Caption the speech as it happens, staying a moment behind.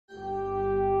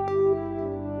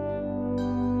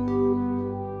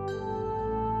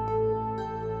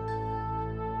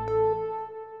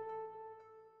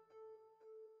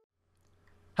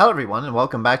Hello everyone, and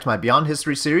welcome back to my Beyond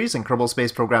History series in Kerbal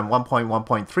Space Program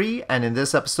 1.1.3, and in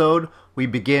this episode we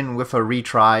begin with a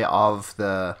retry of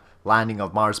the landing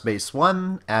of Marsbase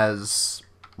 1, as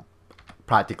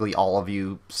practically all of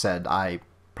you said I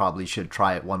probably should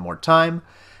try it one more time,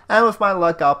 and with my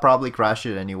luck I'll probably crash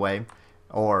it anyway,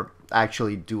 or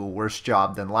actually do a worse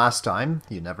job than last time,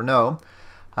 you never know.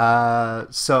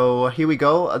 So here we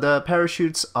go, the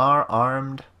parachutes are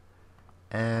armed,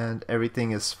 and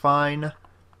everything is fine.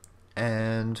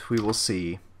 And we will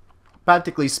see.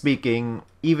 Practically speaking,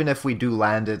 even if we do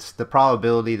land it, the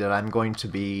probability that I'm going to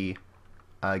be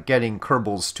getting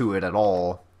Kerbals to it at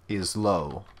all is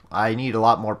low. I need a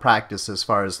lot more practice as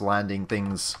far as landing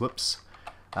things,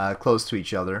 close to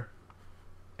each other.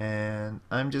 And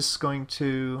I'm just going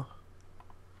to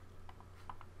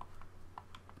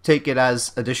take it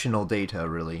as additional data,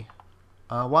 really.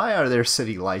 Why are there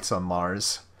city lights on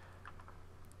Mars?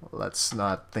 Let's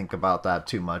not think about that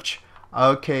too much.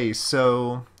 Okay,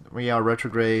 so we are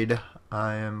retrograde.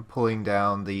 I am pulling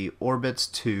down the orbit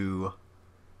to,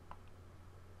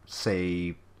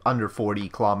 say, under 40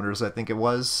 kilometers, I think it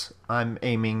was. I'm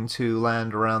aiming to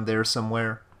land around there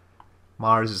somewhere.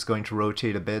 Mars is going to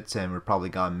rotate a bit, and we're probably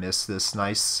going to miss this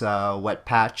nice wet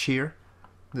patch here.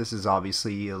 This is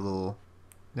obviously a little...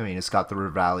 I mean, it's got the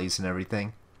river valleys and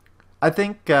everything. I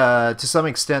think to some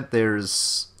extent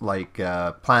there's like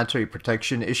a planetary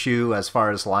protection issue as far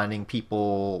as landing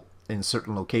people in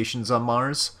certain locations on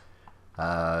Mars.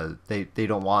 They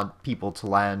don't want people to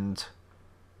land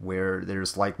where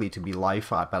there's likely to be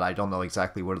life, but I don't know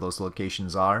exactly where those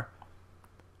locations are.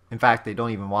 In fact, they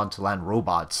don't even want to land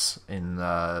robots in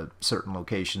certain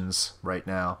locations right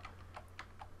now.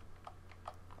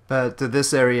 But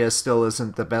this area still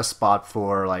isn't the best spot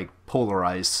for like polar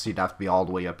ice. You'd have to be all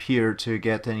the way up here to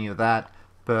get any of that.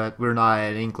 But we're not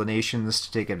at inclinations to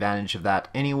take advantage of that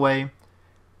anyway.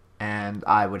 And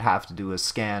I would have to do a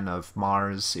scan of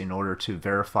Mars in order to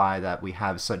verify that we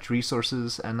have such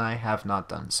resources, and I have not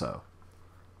done so.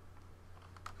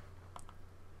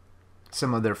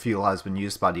 Some of their fuel has been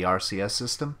used by the RSS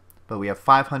system, but we have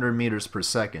 500 meters per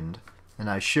second. And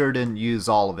I sure didn't use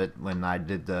all of it when I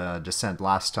did the descent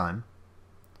last time.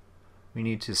 We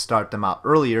need to start them out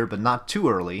earlier, but not too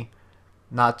early.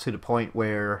 Not to the point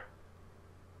where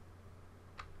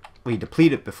we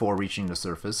deplete it before reaching the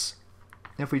surface.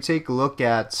 If we take a look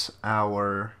at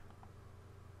our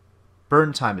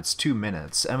burn time, it's 2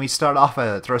 minutes. And we start off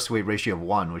at a thrust-to-weight ratio of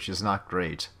 1, which is not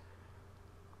great.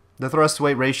 The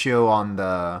thrust-to-weight ratio on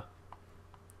the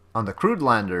crewed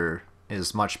lander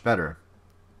is much better.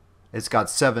 It's got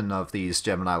 7 of these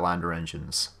Gemini lander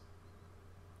engines.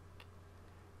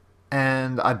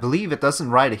 And I believe it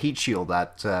doesn't ride a heat shield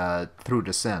at through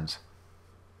descent.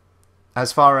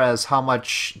 As far as how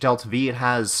much delta V it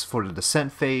has for the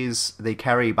descent phase, they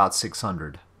carry about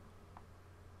 600.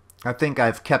 I think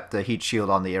I've kept the heat shield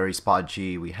on the Ares Pod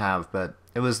G we have, but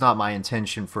it was not my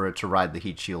intention for it to ride the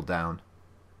heat shield down.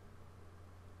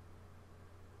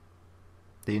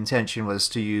 The intention was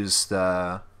to use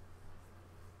the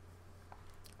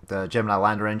Gemini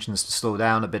lander engines to slow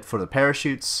down a bit for the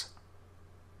parachutes,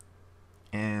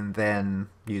 and then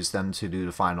use them to do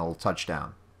the final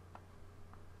touchdown.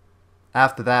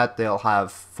 After that, they'll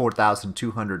have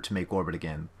 4,200 to make orbit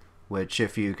again, which,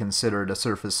 if you consider the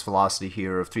surface velocity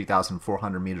here of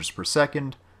 3,400 meters per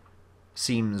second,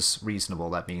 seems reasonable.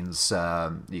 That means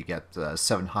you get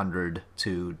 700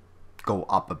 to go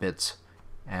up a bit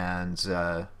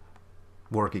and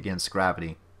work against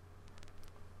gravity.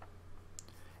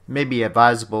 It may be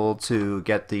advisable to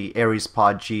get the Ares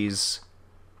Pod Gs,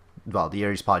 well, the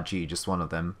Ares Pod G, just one of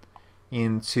them,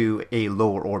 into a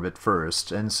lower orbit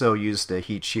first, and so use the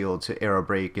heat shield to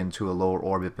aerobrake into a lower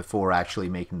orbit before actually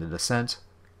making the descent.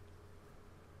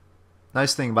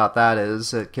 Nice thing about that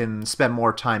is it can spend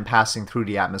more time passing through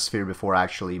the atmosphere before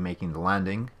actually making the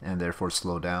landing, and therefore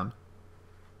slow down.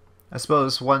 I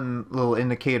suppose one little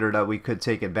indicator that we could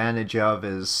take advantage of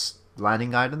is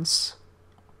landing guidance.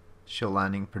 Show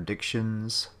landing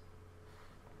predictions.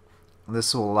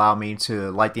 This will allow me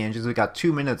to light the engines. We got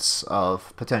 2 minutes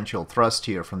of potential thrust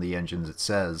here from the engines, it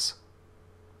says.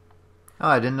 Oh,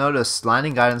 I didn't notice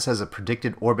landing guidance has a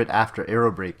predicted orbit after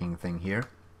aerobraking thing here.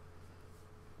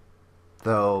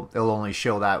 Though it'll only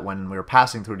show that when we're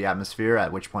passing through the atmosphere,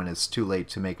 at which point it's too late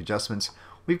to make adjustments.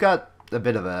 We've got a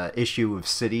bit of an issue with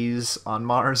cities on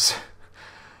Mars.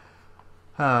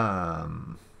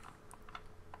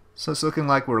 So it's looking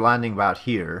like we're landing about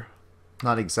here.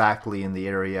 Not exactly in the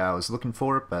area I was looking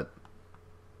for, but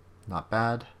not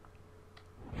bad.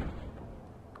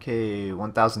 Okay,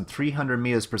 1,300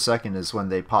 meters per second is when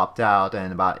they popped out,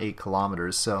 and about 8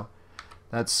 kilometers, so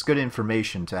That's good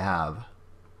information to have.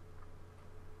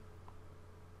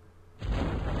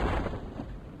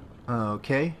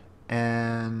 Okay,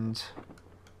 and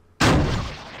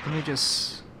let me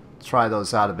just try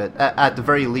those out a bit. At the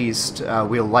very least,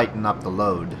 we'll lighten up the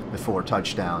load before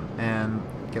touchdown. And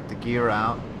get the gear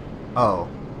out. Oh,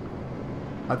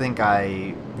 I think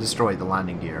I destroyed the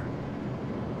landing gear.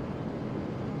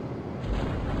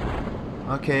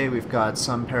 Okay, we've got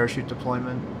some parachute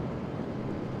deployment.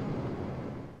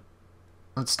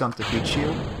 Let's dump the heat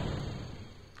shield.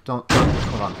 Don't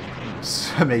hold on.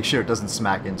 Just make sure it doesn't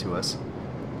smack into us.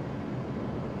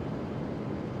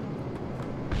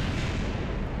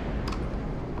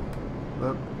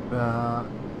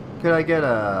 Could I get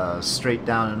a straight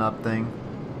down and up thing?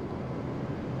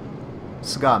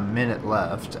 It's got a minute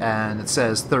left, and it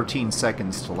says 13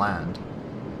 seconds to land.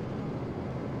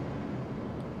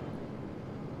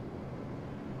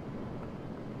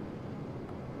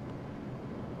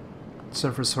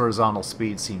 Surface horizontal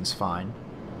speed seems fine.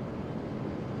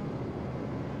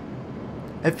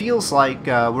 It feels like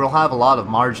we'll have a lot of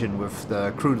margin with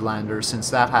the crewed lander,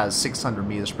 since that has 600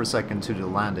 meters per second to the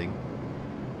landing.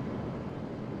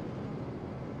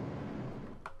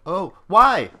 Oh,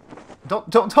 why?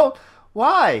 Don't,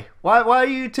 why? Why are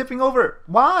you tipping over?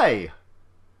 Why?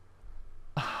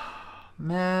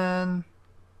 Man,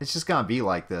 it's just gonna be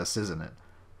like this, isn't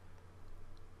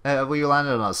it? We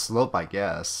landed on a slope, I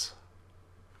guess.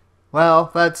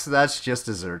 Well, that's just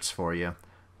desserts for you,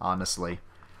 honestly.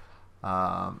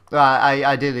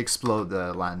 I did explode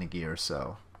the landing gear,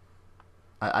 so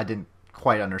I didn't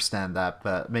quite understand that,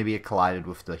 but maybe it collided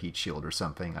with the heat shield or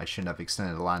something. I shouldn't have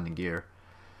extended the landing gear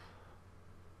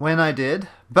when I did,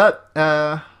 but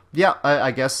yeah,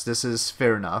 I guess this is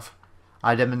fair enough.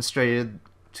 I demonstrated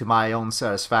to my own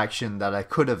satisfaction that I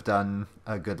could have done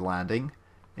a good landing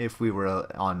if we were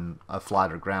on a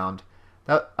flatter ground.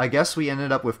 I guess we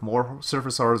ended up with more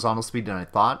surface horizontal speed than I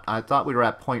thought. I thought we were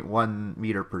at 0.1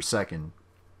 meter per second.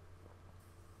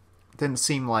 Didn't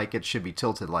seem like it should be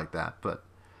tilted like that, but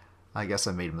I guess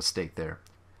I made a mistake there.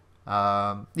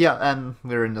 Yeah, and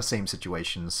we're in the same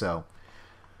situation, so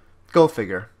go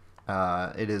figure.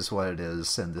 It is what it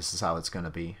is, and this is how it's going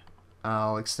to be.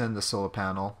 I'll extend the solar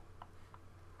panel.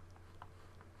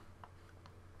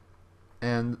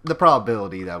 And the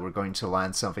probability that we're going to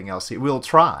land something else here, we'll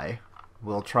try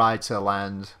to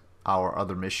land our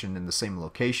other mission in the same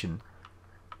location,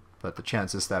 but the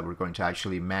chances that we're going to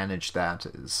actually manage that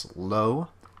is low.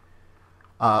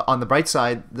 On the bright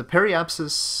side, the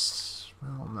periapsis,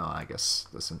 well, no, I guess,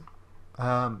 listen,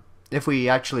 if we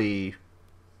actually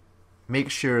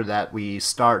make sure that we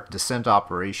start descent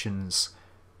operations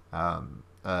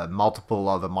multiple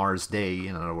of a Mars day,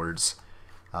 in other words,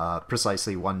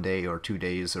 precisely 1 day or 2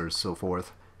 days or so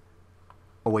forth,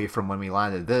 away from when we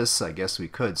landed this, I guess we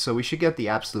could. So we should get the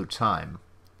absolute time.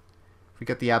 If we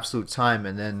get the absolute time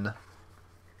and then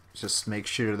just make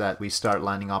sure that we start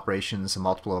landing operations in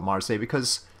multiple of Mars Day,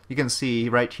 because you can see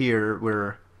right here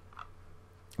we're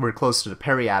close to the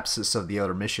periapsis of the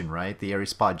other mission, right? The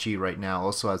Ares Pod G right now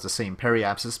also has the same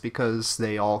periapsis because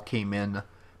they all came in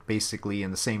basically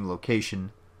in the same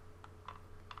location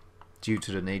due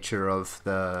to the nature of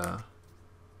the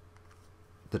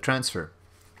transfer.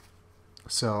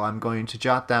 So I'm going to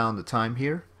jot down the time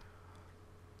here.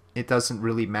 It doesn't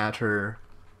really matter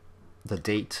the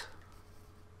date.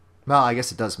 Well, I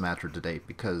guess it does matter the date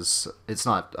because it's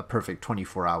not a perfect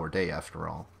 24-hour day after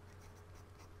all.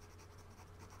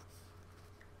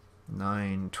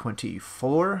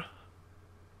 9:24.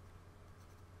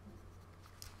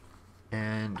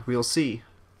 And we'll see.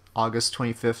 August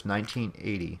 25th,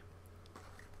 1980.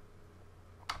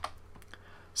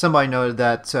 Somebody noted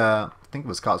that, I think it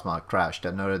was Cosmonaut Crash,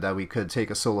 that noted that we could take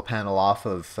a solar panel off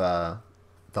of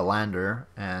the lander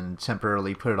and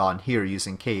temporarily put it on here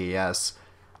using KAS.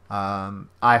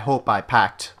 I hope I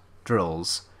packed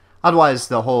drills. Otherwise,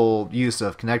 the whole use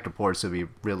of connector ports would be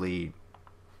really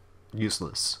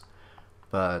useless.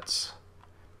 But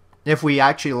if we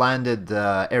actually landed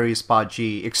the Ares Pod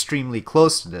G extremely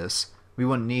close to this, we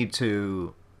wouldn't need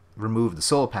to remove the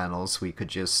solar panels. We could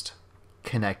just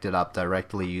connect it up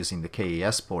directly using the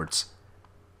KAS ports.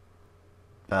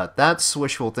 But that's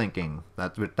wishful thinking.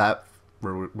 That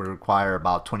will require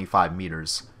about 25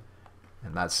 meters,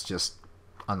 and that's just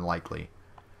unlikely.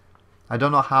 I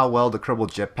don't know how well the Kerbal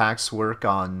jetpacks work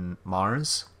on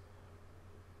Mars.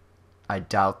 I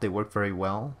doubt they work very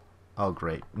well. Oh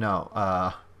great,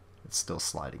 no, it's still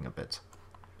sliding a bit.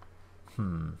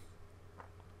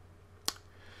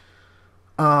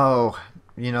 Oh,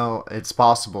 you know, it's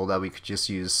possible that we could just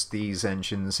use these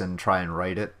engines and try and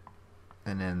write it,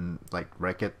 and then, like,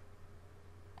 wreck it.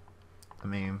 I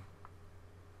mean,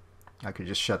 I could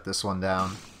just shut this one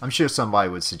down. I'm sure somebody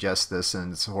would suggest this,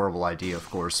 and it's a horrible idea, of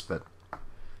course, but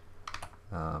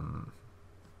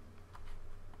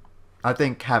I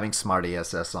think having Smart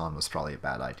RSS on was probably a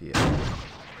bad idea.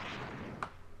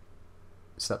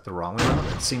 Is that the wrong way around?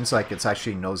 It seems like it's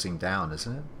actually nosing down,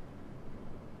 isn't it?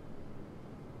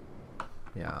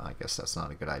 Yeah, I guess that's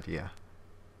not a good idea.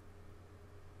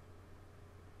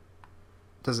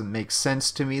 Doesn't make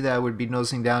sense to me that it would be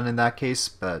nosing down in that case,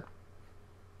 but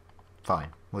fine.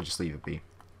 We'll just leave it be.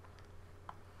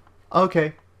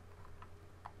 Okay.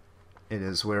 It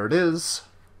is where it is.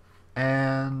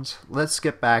 And let's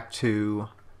get back to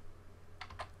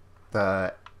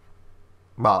the...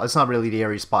 Well, it's not really the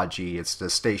Ares Pod G, it's the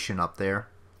station up there.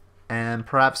 And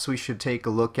perhaps we should take a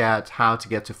look at how to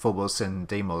get to Phobos and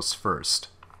Deimos first.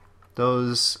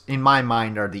 Those, in my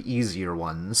mind, are the easier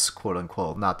ones,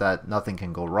 quote-unquote. Not that nothing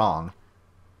can go wrong.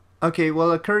 Okay,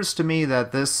 well, it occurs to me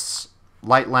that this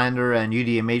Lightlander and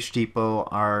UDMH depot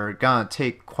are gonna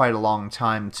take quite a long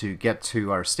time to get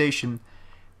to our station.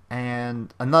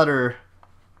 And another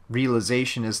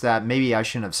realization is that maybe I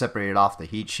shouldn't have separated off the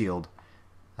heat shield,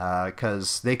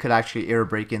 because they could actually air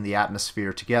brake in the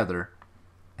atmosphere together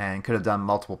and could have done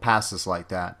multiple passes like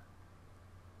that.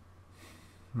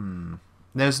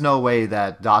 There's no way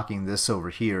that docking this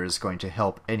over here is going to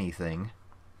help anything.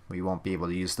 We won't be able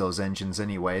to use those engines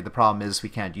anyway. The problem is we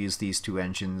can't use these two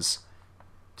engines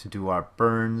to do our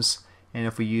burns, and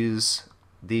if we use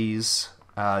these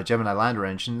Gemini Lander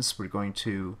engines, we're going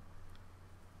to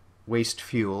waste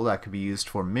fuel that could be used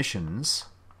for missions.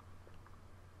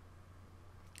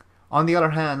 On the other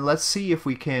hand, let's see if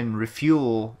we can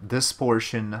refuel this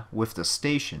portion with the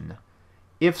station.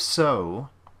 If so,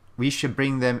 we should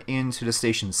bring them into the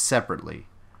station separately.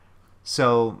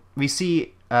 So we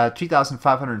see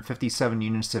 3,557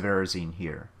 units of Aerosine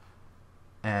here,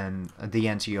 and the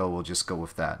NTO will just go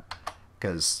with that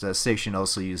because the station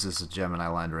also uses the Gemini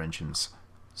Lander engines.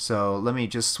 So let me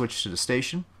just switch to the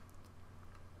station.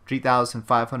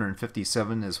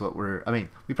 3,557 is what we're... I mean,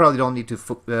 we probably don't need to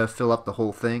fill up the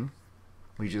whole thing.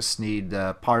 We just need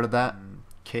part of that.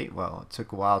 Okay, well, it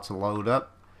took a while to load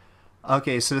up.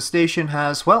 Okay, so the station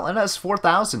has... Well, it has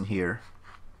 4,000 here.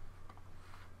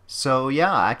 So,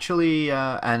 yeah, actually...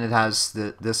 and it has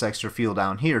this extra fuel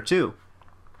down here, too.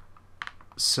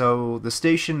 So, the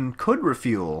station could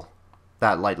refuel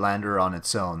that Lightlander on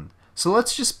its own. So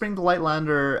let's just bring the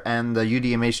Lightlander and the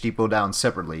UDMH depot down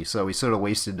separately. So we sort of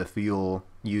wasted the fuel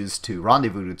used to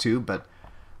rendezvous the two, but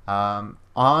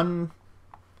on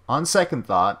second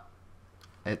thought,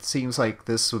 it seems like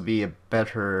this would be a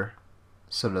better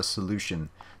sort of solution.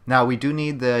 Now we do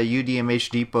need the UDMH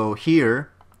depot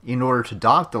here in order to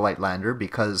dock the Lightlander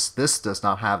because this does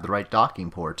not have the right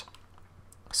docking port.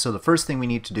 So the first thing we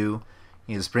need to do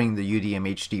is bring the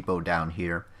UDMH depot down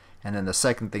here. And then the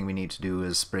second thing we need to do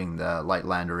is bring the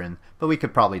Lightlander in, but we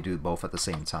could probably do both at the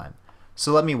same time.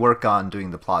 So let me work on doing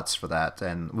the plots for that,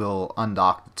 and we'll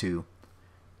undock the two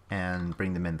and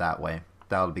bring them in that way.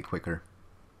 That'll be quicker.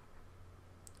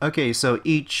 Okay, so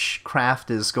each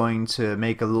craft is going to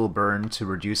make a little burn to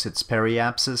reduce its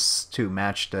periapsis to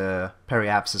match the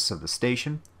periapsis of the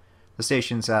station. The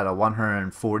station's at a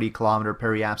 140 kilometer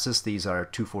periapsis. These are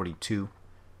 242.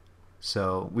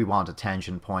 So we want a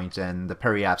tangent point, and the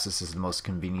periapsis is the most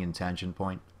convenient tangent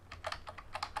point.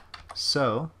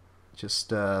 So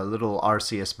just a little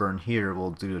RCS burn here will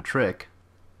do the trick.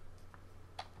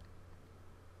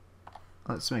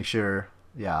 Let's make sure.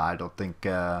 Yeah, I don't think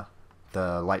the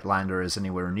Lightlander is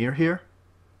anywhere near here.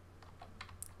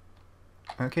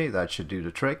 Okay, that should do the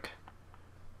trick.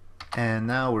 And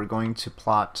now we're going to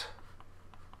plot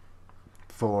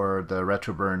for the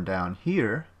retro burn down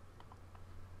here.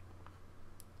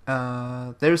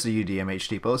 There's the UDMH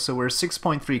depot, so we're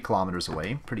 6.3 kilometers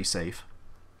away, pretty safe.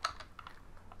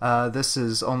 This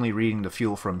is only reading the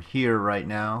fuel from here right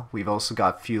now. We've also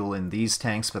got fuel in these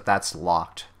tanks, but that's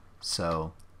locked.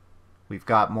 So we've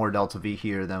got more delta V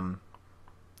here than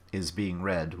is being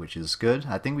read, which is good.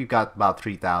 I think we've got about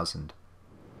 3,000.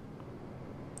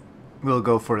 We'll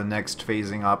go for the next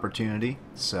phasing opportunity.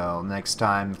 So next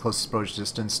time the closest approach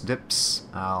distance dips,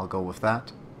 I'll go with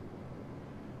that.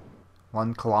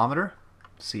 1 kilometer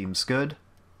seems good.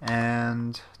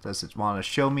 And does it want to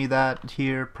show me that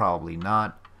here? Probably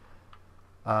not.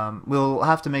 We'll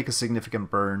have to make a significant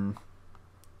burn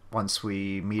once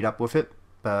we meet up with it,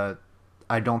 but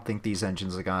I don't think these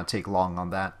engines are going to take long on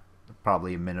that.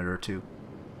 Probably a minute or two.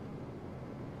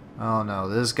 Oh no,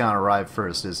 this is going to arrive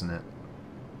first, isn't it?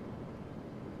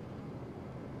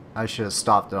 I should have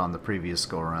stopped it on the previous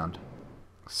go around.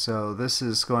 So this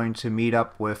is going to meet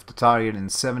up with the target in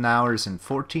 7 hours and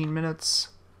 14 minutes.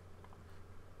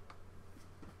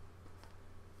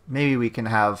 Maybe we can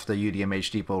have the UDMH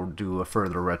depot do a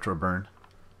further retro burn.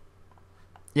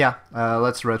 Yeah,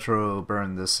 let's retro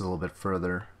burn this a little bit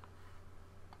further.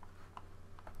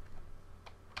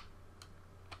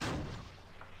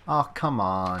 Oh, come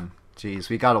on. Jeez,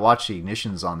 we gotta watch the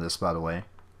ignitions on this, by the way.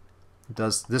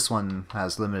 This one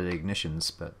has limited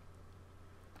ignitions, but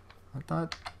I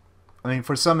mean,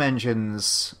 for some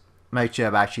engines,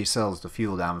 MechJeb actually settles the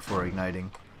fuel down before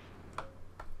igniting.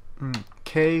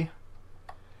 Okay.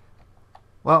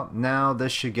 Well, now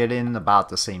this should get in about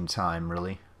the same time,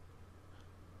 really.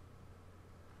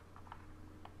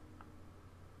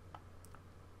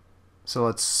 So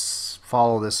let's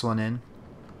follow this one in.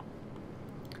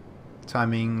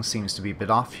 Timing seems to be a bit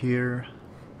off here.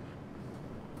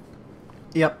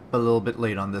 Yep, a little bit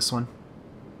late on this one.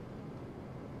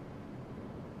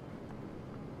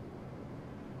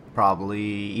 Probably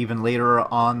even later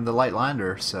on the light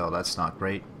lander, so that's not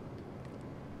great.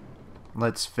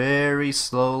 Let's very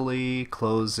slowly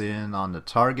close in on the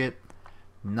target.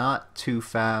 Not too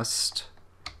fast,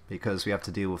 because we have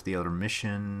to deal with the other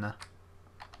mission.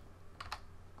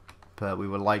 But we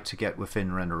would like to get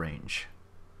within render range.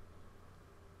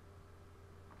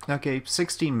 Okay,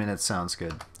 16 minutes sounds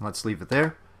good. Let's leave it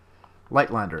there.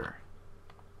 Light lander.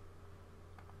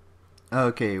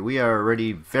 Okay, we are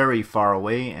already very far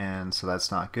away, and so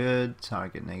that's not good.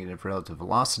 Target negative relative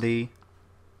velocity.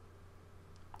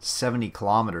 70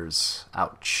 kilometers.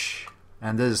 Ouch.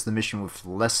 And this is the mission with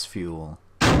less fuel.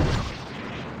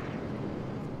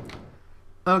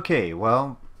 Okay,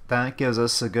 well, that gives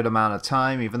us a good amount of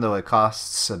time, even though it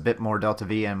costs a bit more delta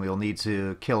V and we'll need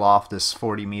to kill off this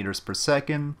 40 meters per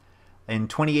second. In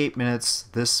 28 minutes,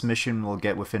 this mission will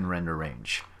get within render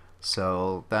range.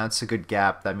 So that's a good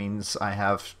gap. That means I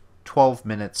have 12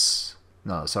 minutes,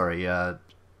 no, sorry,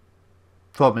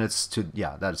 12 minutes to,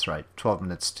 yeah, that's right, 12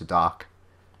 minutes to dock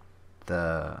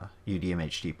the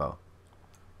UDMH depot.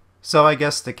 So I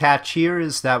guess the catch here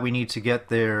is that we need to get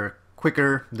there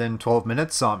quicker than 12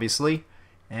 minutes, obviously.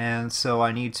 And so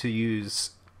I need to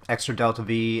use extra delta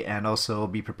V and also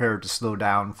be prepared to slow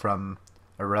down from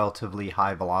a relatively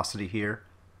high velocity here.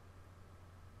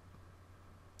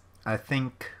 I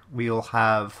think we'll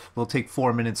take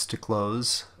 4 minutes to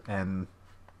close, and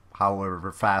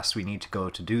however fast we need to go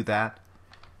to do that.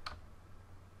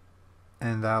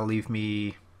 And that'll leave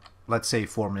me, let's say,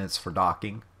 4 minutes for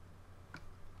docking.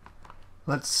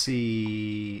 Let's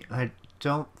see, I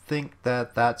don't think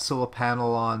that solar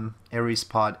panel on Ares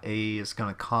Pod A is going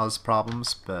to cause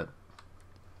problems, but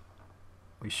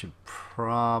we should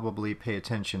probably pay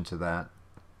attention to that.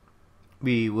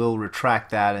 We will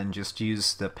retract that and just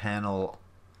use the panel,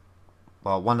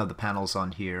 well, one of the panels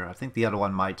on here. I think the other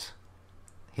one might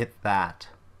hit that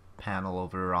panel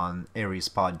over on Ares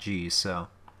Pod G, so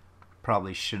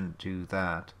probably shouldn't do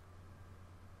that.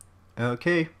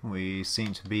 Okay, we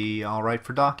seem to be alright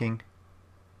for docking.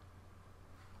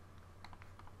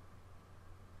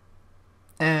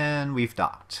 And we've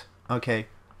docked. Okay.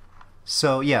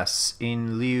 So yes,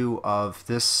 in lieu of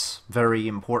this very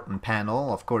important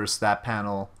panel, of course that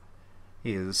panel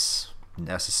is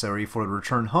necessary for the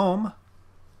return home.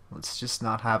 Let's just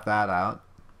not have that out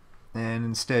and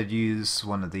instead use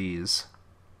one of these.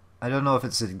 I don't know if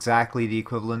it's exactly the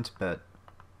equivalent, but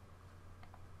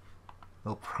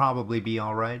it'll probably be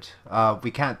alright.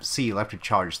 We can't see electric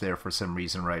charge there for some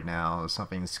reason right now.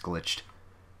 Something's glitched.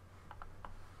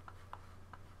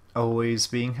 Always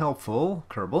being helpful,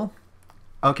 Kerbal.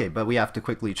 Okay, but we have to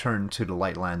quickly turn to the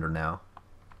light lander now.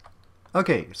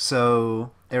 Okay,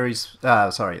 so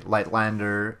light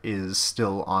lander is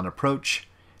still on approach,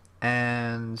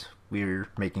 and we're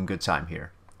making good time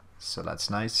here. So that's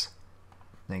nice.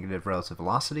 Negative relative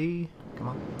velocity. Come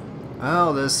on.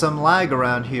 Oh, there's some lag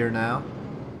around here now.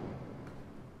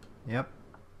 Yep.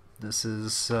 This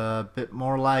is a bit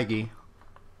more laggy.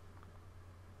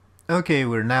 Okay,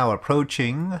 we're now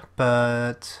approaching,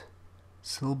 but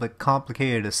it's a little bit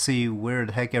complicated to see where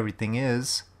the heck everything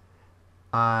is.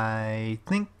 I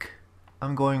think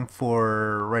I'm going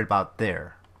for right about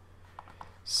there.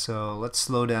 So let's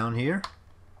slow down here.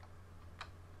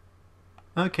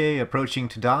 Okay, approaching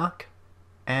to dock.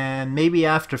 And maybe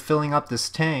after filling up this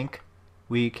tank,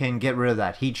 we can get rid of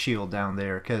that heat shield down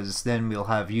there, because then we'll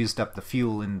have used up the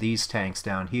fuel in these tanks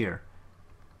down here.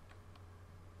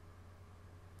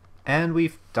 And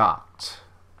we've docked.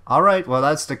 Alright, well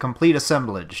that's the complete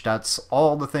assemblage. That's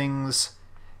all the things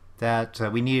that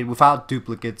we needed without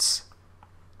duplicates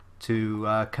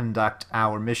to conduct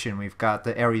our mission. We've got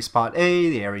the Ares Pod A,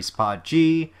 the Ares Pod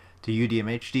G, the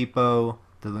UDMH depot,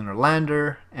 the lunar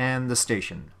lander, and the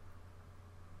station.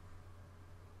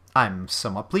 I'm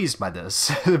somewhat pleased by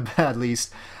this, at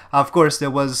least. Of course,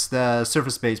 there was the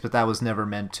surface base, but that was never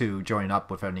meant to join up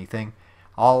with anything.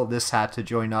 All of this had to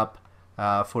join up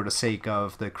for the sake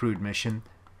of the crewed mission.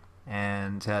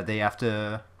 And they have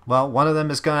to... Well, one of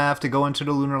them is going to have to go into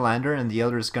the lunar lander, and the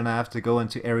other is going to have to go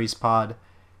into Ares Pod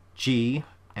G,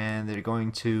 and they're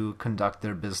going to conduct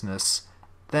their business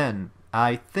then.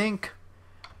 I think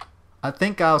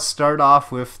I'll start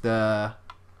off with the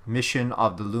mission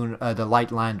of the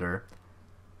light lander,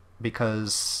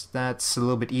 because that's a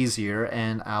little bit easier,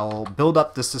 and I'll build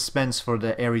up the suspense for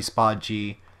the Ares Pod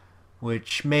G,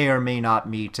 which may or may not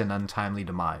meet an untimely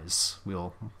demise.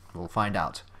 We'll find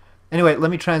out. Anyway,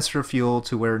 let me transfer fuel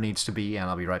to where it needs to be, and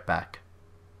I'll be right back.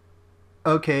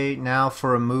 Okay, now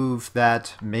for a move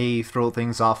that may throw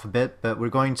things off a bit, but we're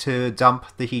going to dump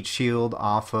the heat shield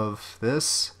off of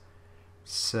this.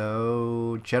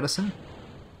 So, jettison.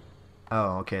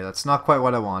 Oh, okay, that's not quite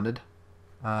what I wanted.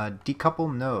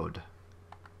 Decouple node.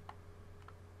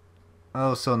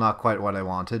 Oh, so not quite what I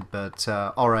wanted, but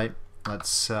alright.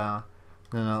 Let's, that's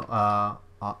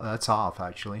off,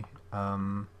 actually.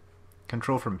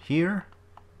 Control from here.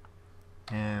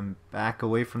 And back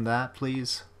away from that,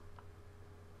 please.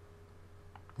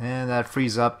 And that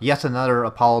frees up yet another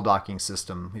Apollo docking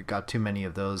system. We've got too many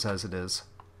of those as it is.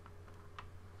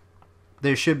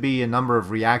 There should be a number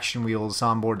of reaction wheels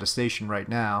on board the station right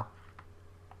now.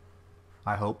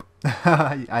 I hope.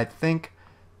 I think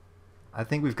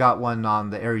we've got one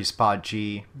on the Ares Pod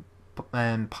G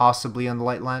and possibly on the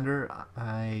light lander.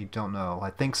 I don't know. I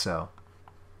think so.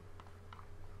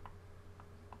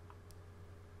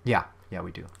 Yeah,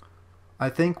 we do. I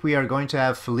think we are going to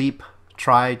have Philippe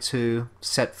try to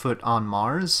set foot on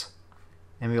Mars,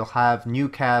 and we'll have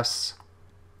Newcas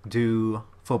do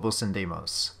Phobos and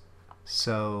Deimos.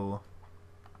 So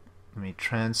let me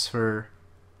transfer.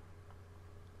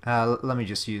 Let me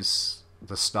just use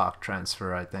the stock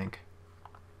transfer, I think.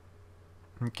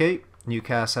 Okay,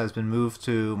 Newcas has been moved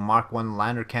to Mark 1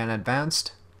 lander can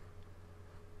advanced,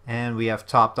 and we have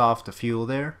topped off the fuel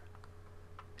there.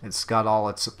 It's got all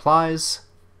its supplies.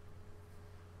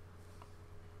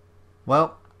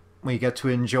 Well, we get to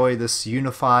enjoy this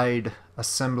unified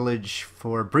assemblage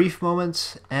for a brief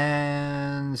moment,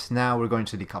 and now we're going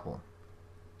to decouple.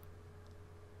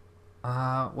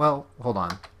 Well, hold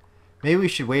on. Maybe we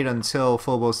should wait until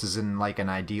Phobos is in like an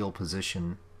ideal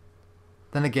position.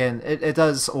 Then again, it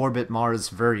does orbit Mars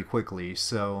very quickly,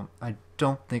 so I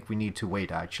don't think we need to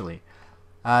wait actually.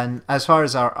 And as far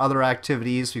as our other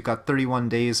activities, we've got 31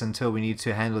 days until we need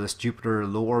to handle this Jupiter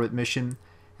low orbit mission.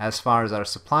 As far as our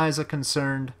supplies are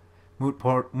concerned,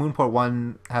 Moonport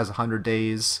 1 has 100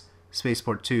 days,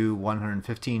 Spaceport 2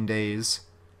 115 days,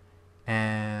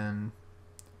 and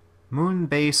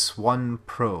Moonbase 1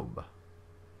 probe.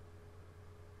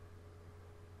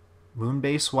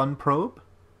 Moonbase 1 probe?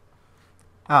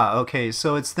 Ah, okay,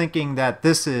 so it's thinking that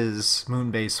this is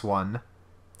Moonbase 1,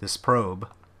 this probe.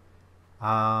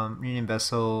 Medium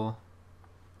vessel,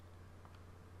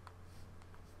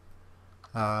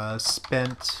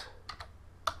 spent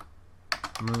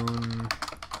moon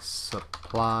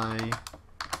supply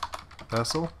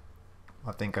vessel.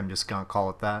 I think I'm just gonna call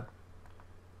it that.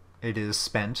 It is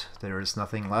spent, there is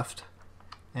nothing left.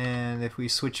 And if we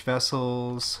switch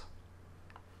vessels,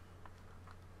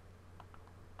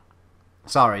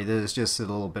 sorry, this is just a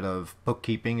little bit of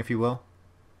bookkeeping, if you will,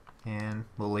 and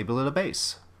we'll label it a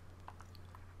base.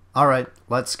 Alright,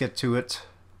 let's get to it.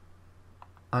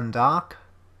 Undock.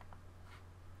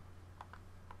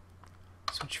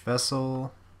 Switch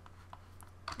vessel.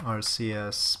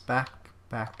 RCS back.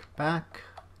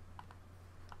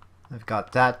 I've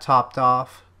got that topped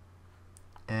off.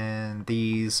 And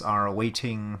these are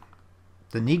awaiting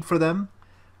the need for them.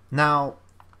 Now,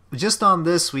 just on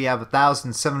this we have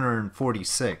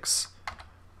 1,746.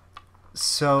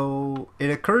 So it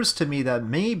occurs to me that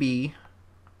maybe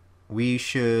we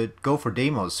should go for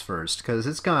Deimos first, because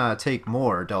it's gonna take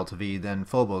more Delta V than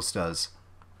Phobos does.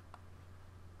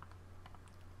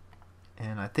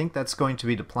 And I think that's going to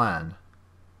be the plan.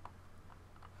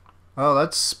 Oh,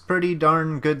 that's pretty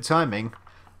darn good timing,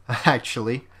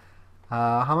 actually.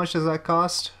 How much does that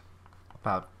cost?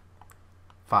 About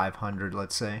 500,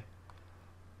 let's say.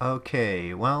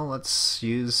 Okay, well, let's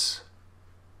use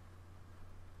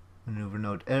Maneuver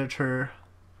Node Editor.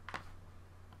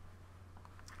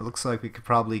 It looks like we could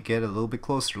probably get a little bit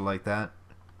closer like that.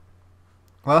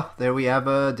 Well, there we have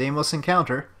a Deimos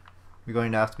encounter. We're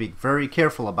going to have to be very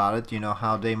careful about it. You know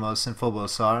how Deimos and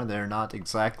Phobos are. They're not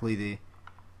exactly the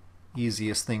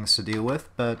easiest things to deal with,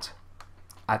 but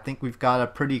I think we've got a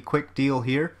pretty quick deal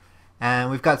here.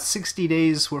 And we've got 60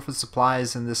 days worth of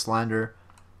supplies in this lander,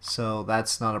 so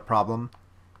that's not a problem.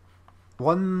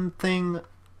 One thing,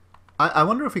 I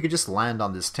wonder if we could just land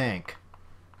on this tank.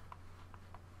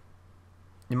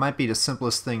 It might be the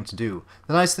simplest thing to do.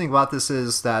 The nice thing about this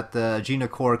is that the Gina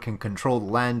core can control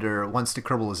the lander once the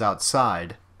Kerbal is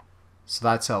outside, so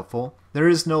that's helpful. There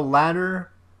is no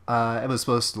ladder. It was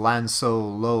supposed to land so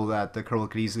low that the Kerbal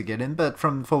could easily get in, but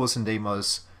from Phobos and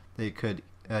Deimos they could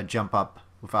jump up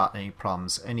without any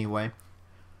problems anyway.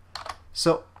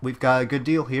 So we've got a good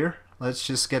deal here. Let's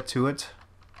just get to it.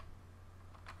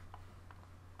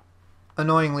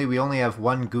 Annoyingly, we only have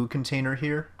one goo container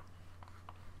here,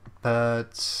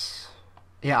 but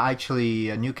yeah, actually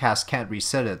Newcas can't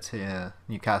reset it.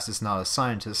 Newcas is not a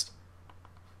scientist,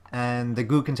 and the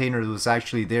goo container was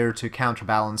actually there to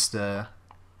counterbalance the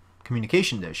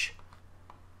communication dish,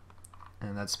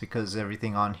 and that's because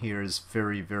everything on here is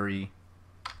very, very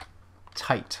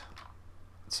tight.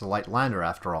 It's a light lander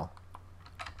after all.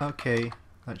 Okay,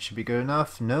 that should be good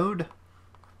enough. Node.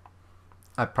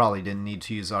 I probably didn't need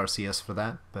to use RCS for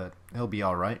that, but it'll be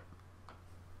alright.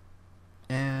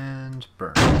 And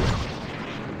burn.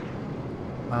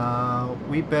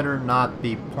 We better not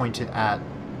be pointed at.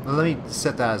 Well, let me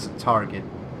set that as a target.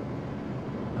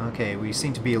 Okay, we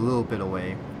seem to be a little bit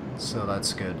away, so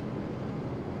that's good.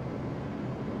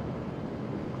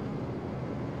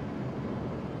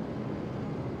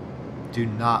 Do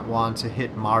not want to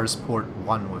hit Marsport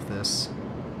 1 with this.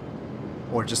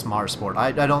 Or just Marsport.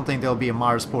 I don't think there'll be a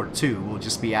Marsport 2. We'll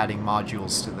just be adding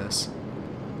modules to this.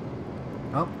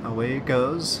 Oh, away it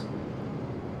goes.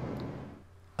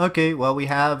 Okay, well, we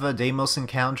have a Deimos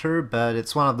encounter, but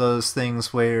it's one of those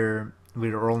things where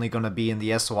we're only going to be in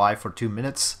the SOI for 2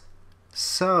 minutes.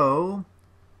 So,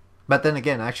 but then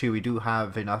again, actually we do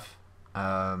have enough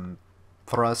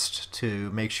thrust to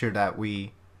make sure that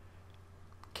we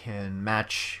can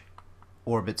match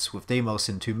orbits with Deimos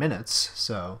in 2 minutes,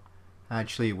 so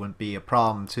actually it wouldn't be a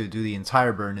problem to do the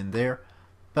entire burn in there,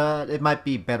 but it might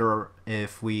be better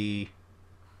if we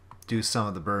do some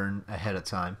of the burn ahead of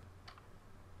time.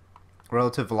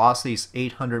 Relative velocity is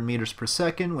 800 meters per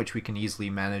second, which we can easily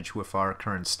manage with our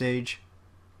current stage.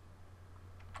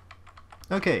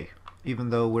 Okay, even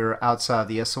though we're outside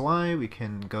the SOI, we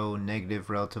can go negative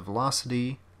relative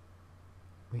velocity.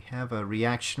 We have a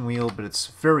reaction wheel, but it's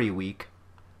very weak.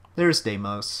 There's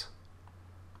Deimos.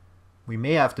 We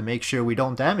may have to make sure we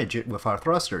don't damage it with our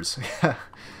thrusters.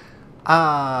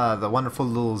 Ah, the wonderful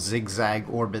little zigzag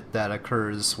orbit that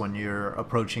occurs when you're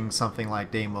approaching something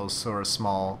like Deimos or a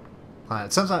small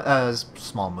planet. Sometimes,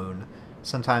 small moon.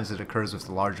 Sometimes it occurs with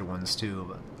the larger ones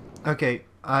too. But okay,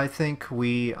 I think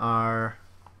we are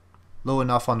low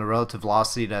enough on the relative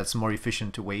velocity that it's more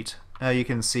efficient to wait. You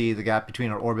can see the gap between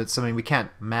our orbits. I mean, we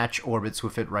can't match orbits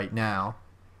with it right now,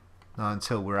 not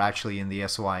until we're actually in the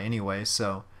SOI anyway,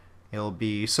 so it'll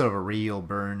be sort of a real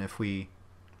burn if we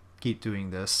keep doing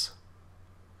this.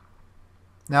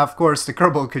 Now, of course, the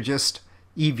Kerbal could just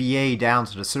EVA down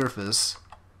to the surface.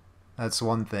 That's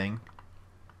one thing.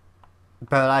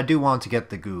 But I do want to get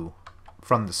the goo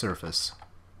from the surface.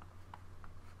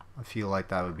 I feel like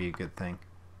that would be a good thing.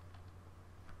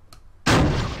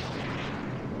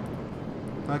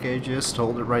 Okay, just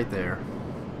hold it right there.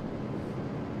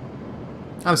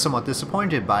 I'm somewhat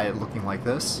disappointed by it looking like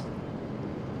this.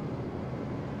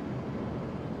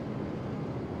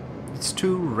 It's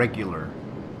too regular.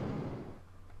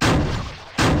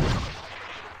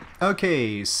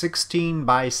 Okay, 16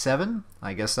 by 7.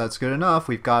 I guess that's good enough.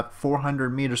 We've got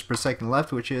 400 meters per second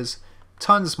left, which is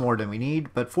tons more than we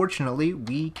need, but fortunately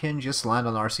we can just land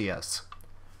on RCS,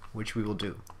 which we will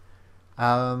do.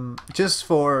 Just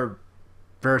for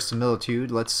verisimilitude,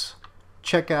 let's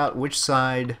check out which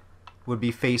side would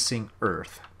be facing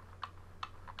Earth.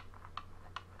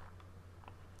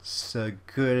 It's a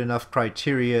good enough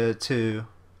criteria to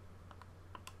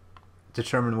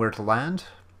determine where to land.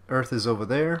 Earth is over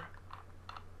there.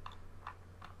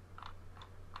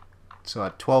 So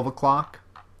at 12 o'clock.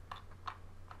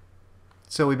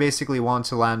 So we basically want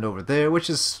to land over there, which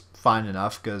is fine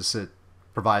enough because it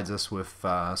provides us with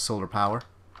solar power.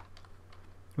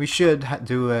 We should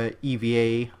do a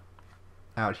EVA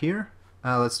out here.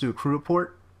 Let's do a crew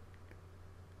report.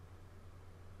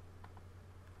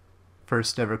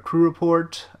 First ever crew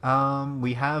report.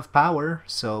 We have power,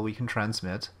 so we can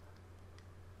transmit.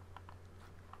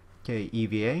 Okay,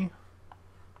 EVA.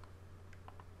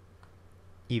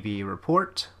 EVA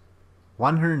report.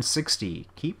 160.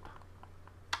 Keep.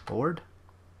 Forward.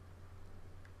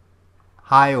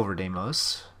 High over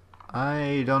Deimos.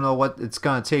 I don't know what it's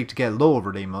gonna take to get low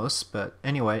over Deimos, but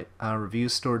anyway, review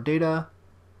stored data.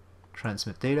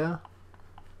 Transmit data.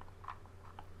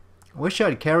 Wish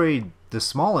I'd carried the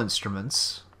small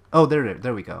instruments. Oh,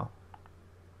 there we go.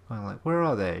 I'm like, where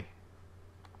are they?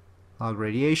 Log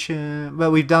radiation.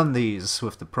 Well, we've done these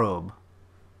with the probe.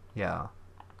 Yeah.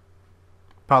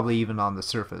 Probably even on the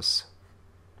surface.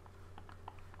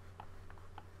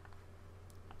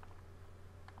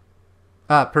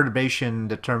 Perturbation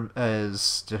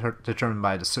is determined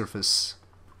by the surface,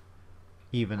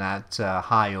 even at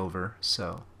high over,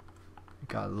 so we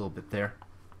got a little bit there.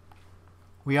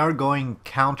 We are going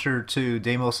counter to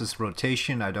Deimos'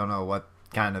 rotation. I don't know what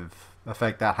kind of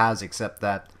effect that has, except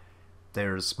that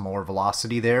there's more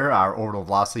velocity there. Our orbital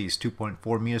velocity is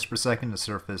 2.4 meters per second. The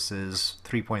surface is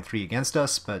 3.3 against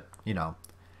us, but, you know,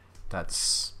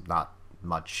 that's not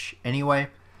much anyway.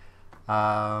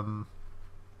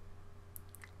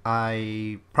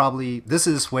 This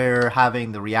is where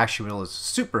having the reaction wheel is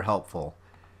super helpful,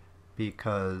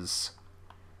 because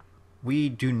we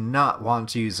do not want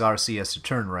to use RCS to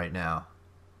turn right now.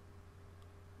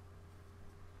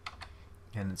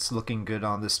 And it's looking good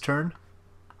on this turn.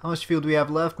 How much fuel do we have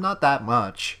left? Not that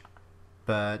much,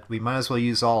 but we might as well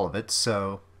use all of it,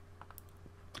 so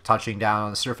touching down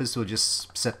on the surface, we'll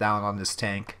just sit down on this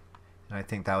tank, and I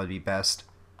think that would be best.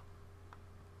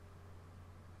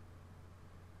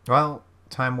 Well,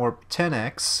 time warp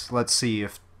 10x. Let's see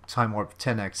if time warp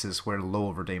 10x is where the low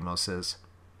over Deimos is.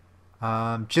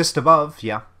 Just above,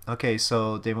 yeah. Okay,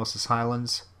 so Deimos'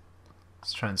 Highlands.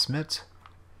 Let's transmit.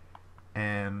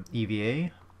 And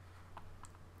EVA.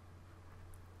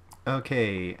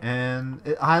 Okay, and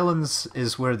Highlands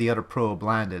is where the other probe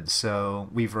landed, so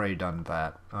we've already done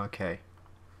that. Okay.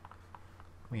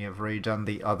 We have already done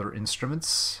the other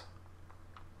instruments.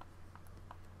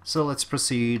 So let's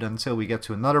proceed until we get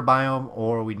to another biome,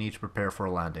 or we need to prepare for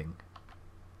a landing.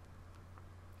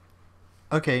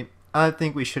 Okay, I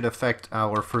think we should effect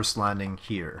our first landing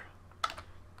here.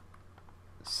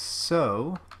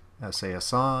 So,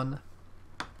 SAS on.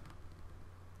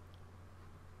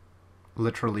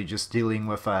 Literally just dealing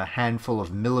with a handful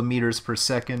of millimeters per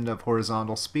second of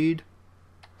horizontal speed.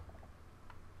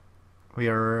 We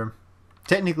are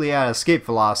technically at escape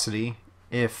velocity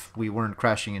if we weren't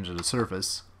crashing into the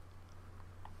surface.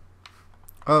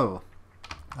 Oh,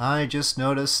 I just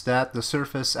noticed that the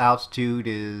surface altitude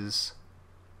is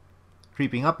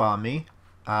creeping up on me.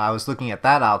 I was looking at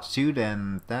that altitude,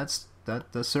 and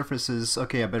the surface is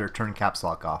okay. I better turn caps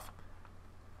lock off.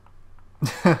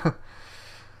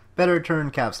 Better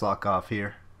turn caps lock off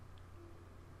here.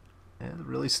 It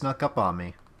really snuck up on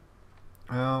me.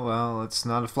 Oh well, it's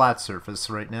not a flat surface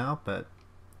right now, but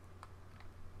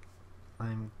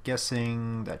I'm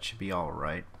guessing that should be all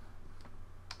right.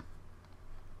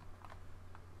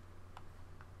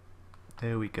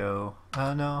 There we go.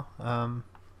 No.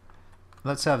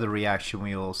 Let's have the reaction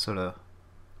wheel sort of...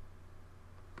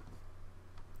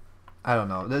 I don't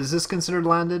know. Is this considered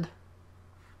landed?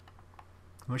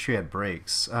 I wish we had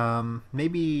brakes.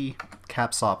 Maybe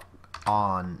caps lock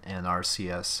on and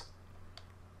RCS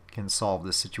can solve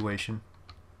this situation.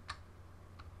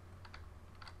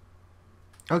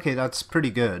 Okay, that's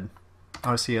pretty good.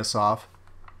 RCS off.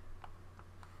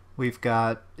 We've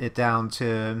got it down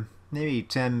to maybe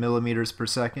 10 millimeters per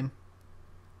second.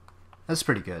 That's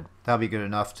pretty good. That'll be good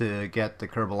enough to get the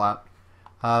Kerbal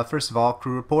out. First of all,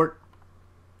 crew report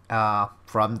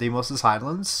from Deimos'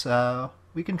 Highlands.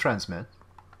 We can transmit.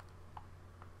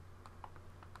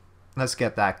 Let's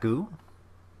get that goo.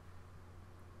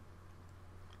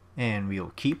 And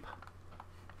we'll keep.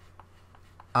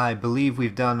 I believe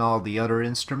we've done all the other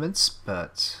instruments,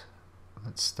 but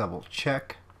let's double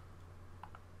check.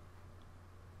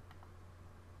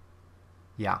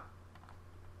 Yeah.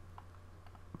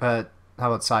 But how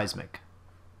about seismic?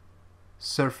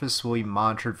 Surface will be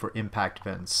monitored for impact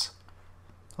events.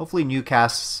 Hopefully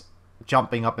Newcas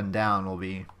jumping up and down will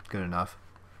be good enough.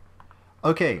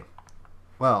 Okay.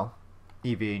 Well,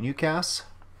 EVA Newcas.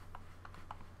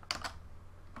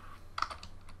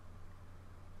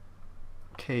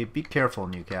 Okay, be careful,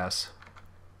 Newcas.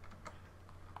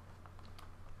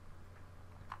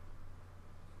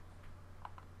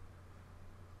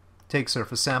 Take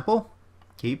surface sample.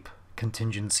 Keep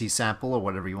contingency sample, or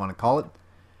whatever you want to call it.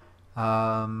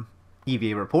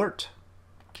 EVA report.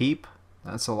 Keep.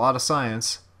 That's a lot of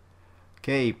science.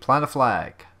 Okay, plant a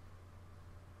flag.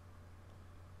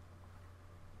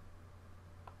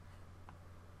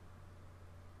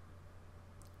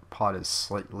 Pod is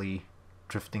slightly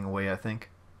drifting away, I think.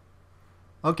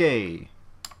 Okay.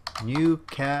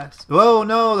 Newcas. Whoa,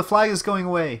 no, the flag is going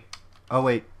away. Oh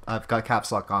wait, I've got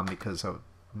caps lock on because of...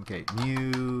 Okay,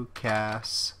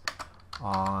 Newcas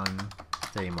on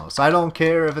Deimos. I don't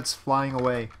care if it's flying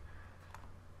away.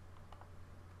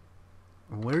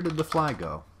 Where did the flag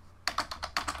go?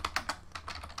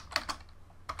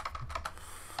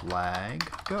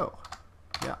 Flag go.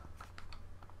 Yeah.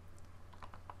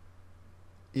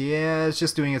 Yeah, it's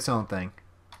just doing its own thing.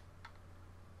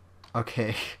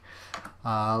 Okay.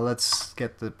 Let's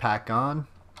get the pack on.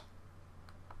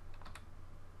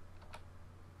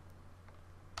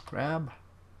 Grab.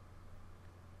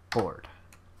 Board.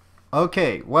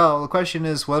 Okay, well, the question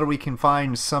is whether we can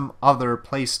find some other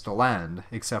place to land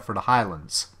except for the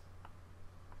highlands.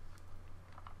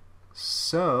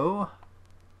 So,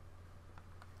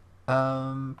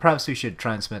 perhaps we should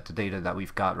transmit the data that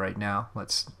we've got right now.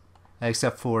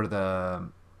 Except for the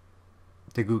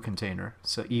goo container.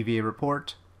 So EVA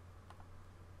report.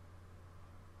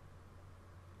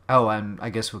 Oh, and I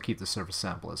guess we'll keep the surface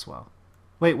sample as well.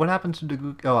 Wait, what happened to the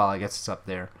goo? Oh, well, I guess it's up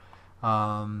there.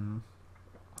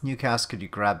 Newcas, could you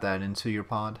grab that into your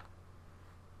pod?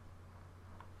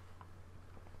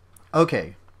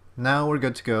 Okay, now we're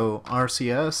good to go.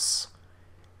 RCS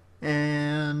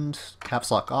and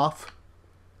caps lock off.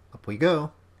 Up we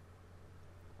go.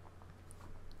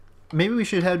 Maybe we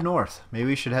should head north. Maybe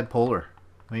we should head polar.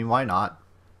 I mean, why not?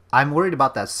 I'm worried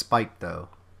about that spike, though.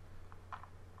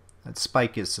 That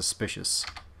spike is suspicious.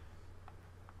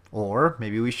 Or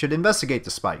maybe we should investigate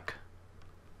the spike.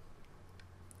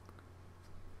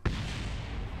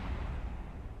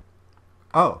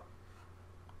 Oh.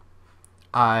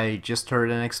 I just heard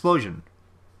an explosion.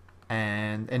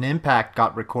 And an impact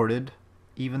got recorded,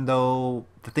 even though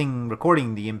the thing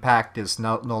recording the impact is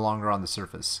no longer on the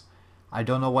surface. I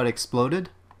don't know what exploded.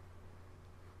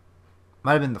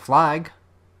 Might have been the flag.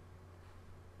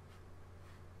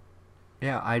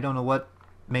 Yeah, I don't know what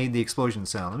made the explosion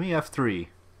sound. Let me F3.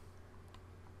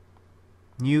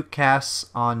 Newcas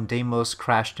on Deimos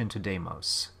crashed into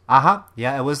Deimos. Aha,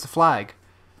 yeah, it was the flag.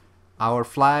 Our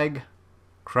flag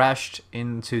crashed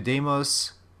into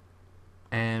Deimos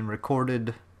and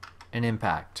recorded an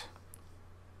impact.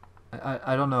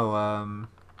 I don't know,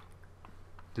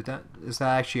 is that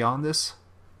actually on this?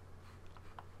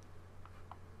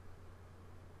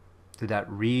 Did that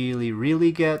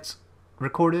really get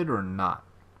recorded or not?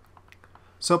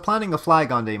 So planting a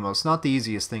flag on Deimos, not the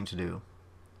easiest thing to do.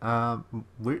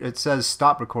 It says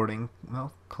stop recording.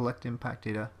 Well, collect impact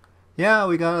data. Yeah,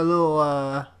 we got a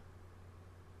little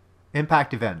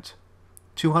impact event.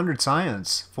 200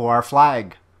 science for our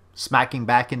flag smacking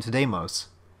back into Deimos.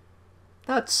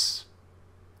 That's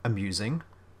amusing.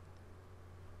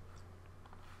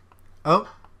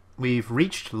 Oh, we've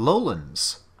reached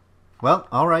lowlands. Well,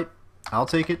 alright, I'll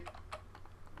take it.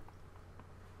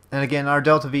 And again, our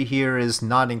delta V here is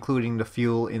not including the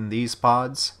fuel in these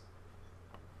pods.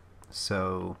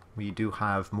 So we do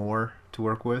have more to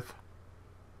work with.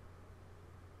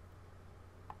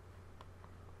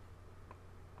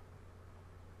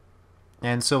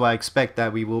 And so I expect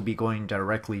that we will be going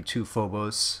directly to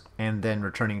Phobos and then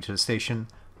returning to the station.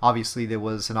 Obviously there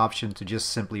was an option to just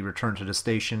simply return to the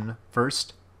station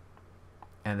first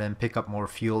and then pick up more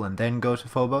fuel and then go to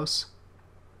Phobos.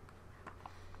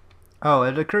 Oh,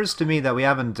 it occurs to me that we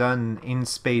haven't done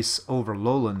in-space over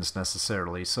lowlands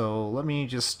necessarily, so let me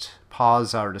just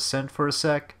pause our descent for a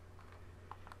sec.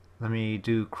 Let me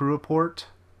do crew report.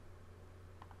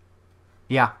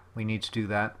 Yeah, we need to do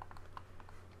that.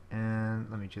 And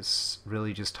let me just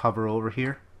really just hover over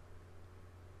here.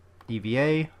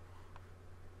 EVA.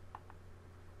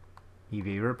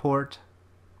 EVA report.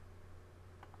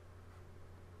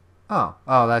 Oh,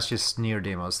 that's just near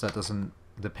Deimos. That doesn't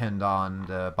depend on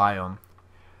the biome.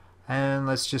 And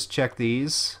let's just check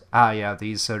these. Ah, yeah,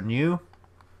 these are new.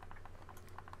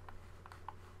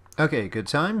 Okay, good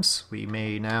times. We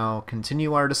may now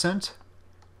continue our descent.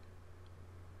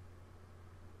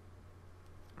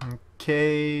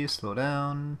 Okay, slow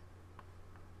down.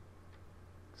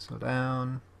 Slow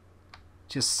down.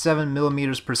 Just 7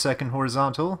 millimeters per second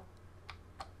horizontal.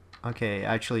 Okay,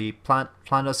 actually, plant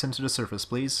us into the surface,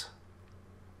 please.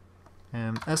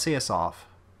 SAS off.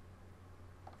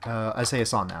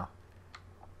 SAS on now.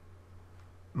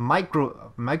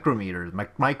 Micrometers,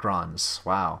 microns.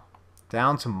 Wow,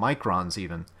 down to microns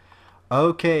even.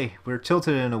 Okay, we're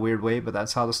tilted in a weird way, but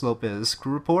that's how the slope is.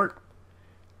 Crew report.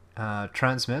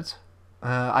 Transmit.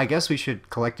 I guess we should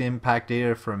collect impact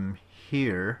data from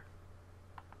here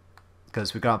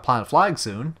because we're gonna plant a flag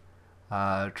soon.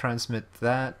 Transmit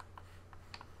that.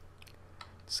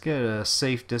 Let's get a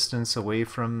safe distance away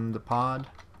from the pod.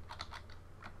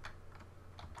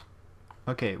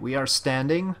 Okay, we are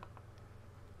standing.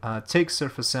 Take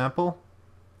surface sample.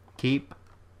 Keep.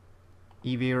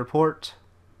 EVA report.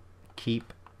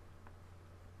 Keep.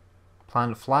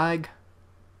 Plant a flag.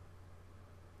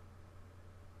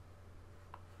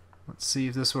 Let's see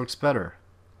if this works better.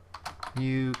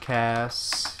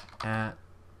 Newcas at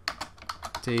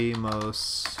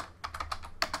Deimos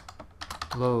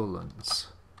Lowlands.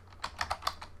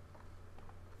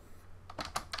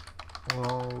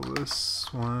 Will this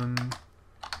one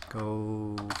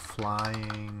go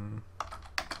flying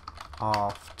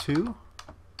off too?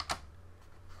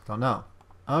 Don't know.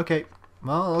 Okay,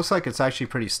 well, it looks like it's actually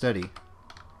pretty steady.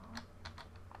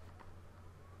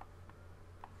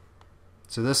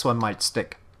 So this one might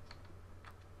stick.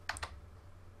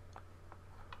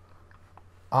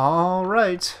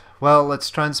 Alright, well, let's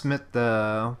transmit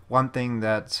the one thing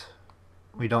that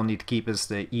we don't need to keep is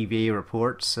the EVA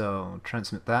report, so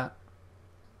transmit that.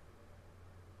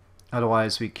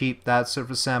 Otherwise, we keep that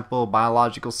surface sample,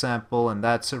 biological sample, and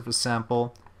that surface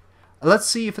sample. Let's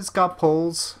see if it's got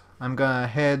poles. I'm gonna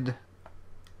head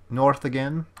north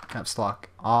again. Caps lock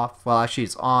off. Well, actually,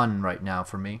 it's on right now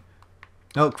for me.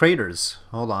 Oh, craters.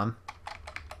 Hold on.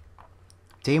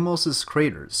 Deimos'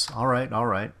 craters. Alright,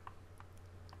 alright.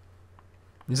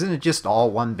 Isn't it just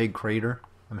all one big crater?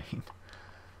 I mean,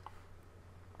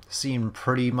 seem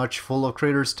pretty much full of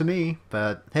craters to me,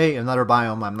 but hey, another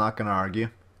biome, I'm not gonna argue.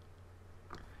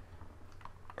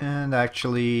 And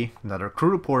actually, another crew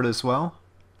report as well.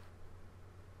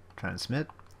 Transmit.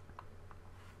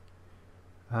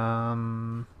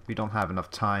 We don't have enough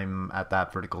time at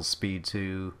that vertical speed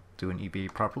to do an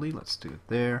EVA properly. Let's do it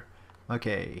there.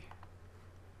 Okay.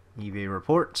 EVA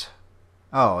report.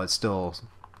 Oh, it's still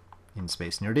in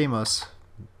space near Deimos.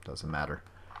 Doesn't matter.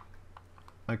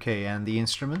 Okay, and the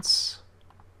instruments.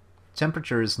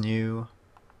 Temperature is new.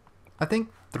 I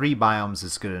think 3 biomes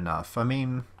is good enough. I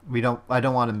mean, I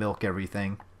don't want to milk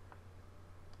everything.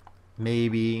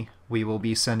 Maybe we will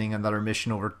be sending another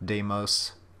mission over to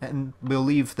Deimos, and we'll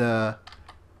leave the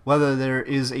whether there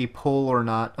is a pole or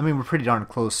not. I mean, we're pretty darn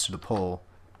close to the pole,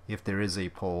 if there is a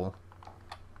pole.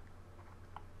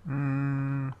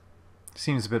 Seems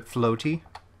a bit floaty.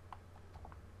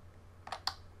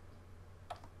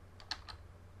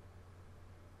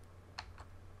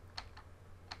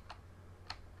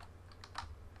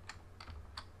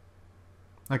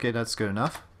 Okay, that's good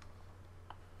enough.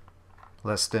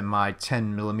 Less than my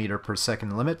 10 millimeter per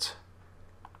second limit.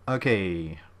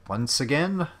 Okay, once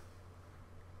again,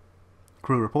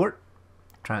 crew report,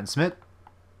 transmit,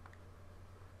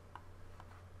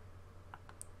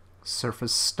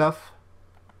 surface stuff,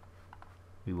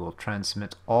 we will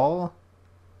transmit all.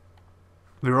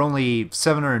 We're only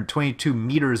 722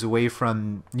 meters away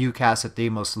from Newcas at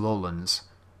Deimos Lowlands.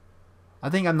 I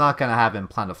think I'm not going to have him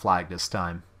plant a flag this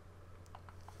time.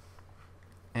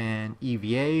 And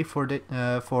EVA for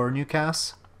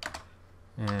Newcas,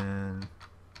 and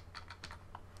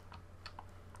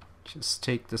just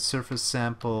take the surface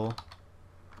sample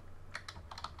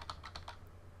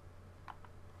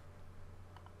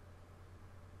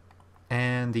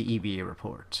and the EVA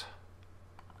report.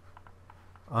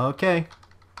 Okay,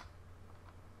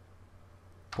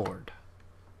 board.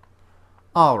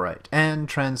 Alright, and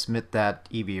transmit that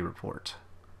EVA report.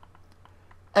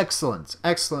 Excellent,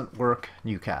 excellent work,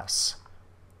 Newcas.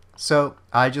 So,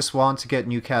 I just want to get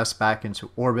Newcas back into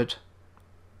orbit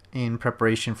in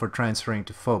preparation for transferring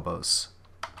to Phobos.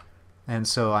 And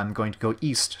so I'm going to go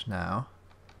east now.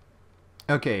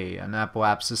 Okay, an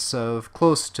apoapsis of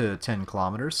close to 10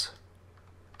 kilometers.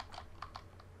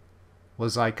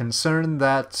 Was I concerned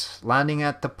that landing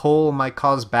at the pole might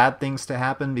cause bad things to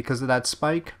happen because of that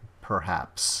spike?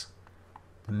 Perhaps.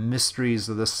 The mysteries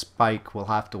of the spike will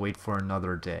have to wait for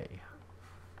another day.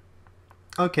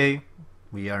 Okay,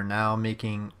 we are now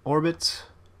making orbit.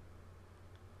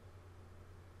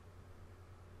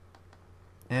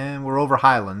 And we're over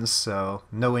highlands, so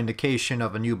no indication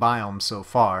of a new biome so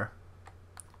far.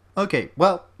 Okay,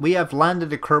 well, we have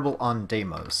landed a Kerbal on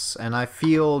Deimos, and I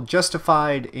feel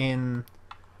justified in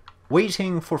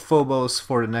waiting for Phobos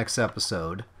for the next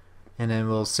episode. And then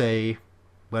we'll say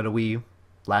whether we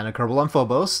land a Kerbal on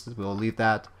Phobos. We'll leave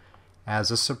that as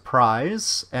a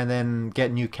surprise, and then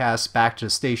get Newcas back to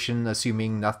the station,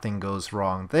 assuming nothing goes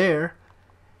wrong there.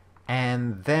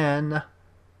 And then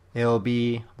it'll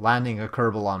be landing a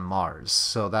Kerbal on Mars.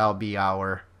 So that'll be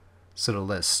our sort of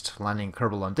list. Landing a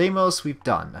Kerbal on Deimos, we've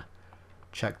done.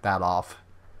 Check that off.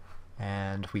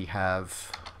 And we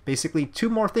have basically 2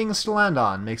 more things to land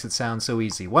on. Makes it sound so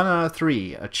easy. 1 out of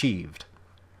 3 achieved.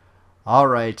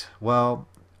 Alright, well,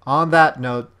 on that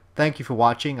note, thank you for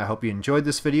watching. I hope you enjoyed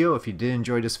this video. If you did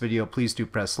enjoy this video, please do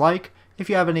press like. If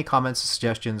you have any comments or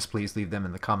suggestions, please leave them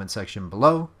in the comment section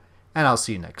below. And I'll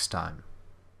see you next time.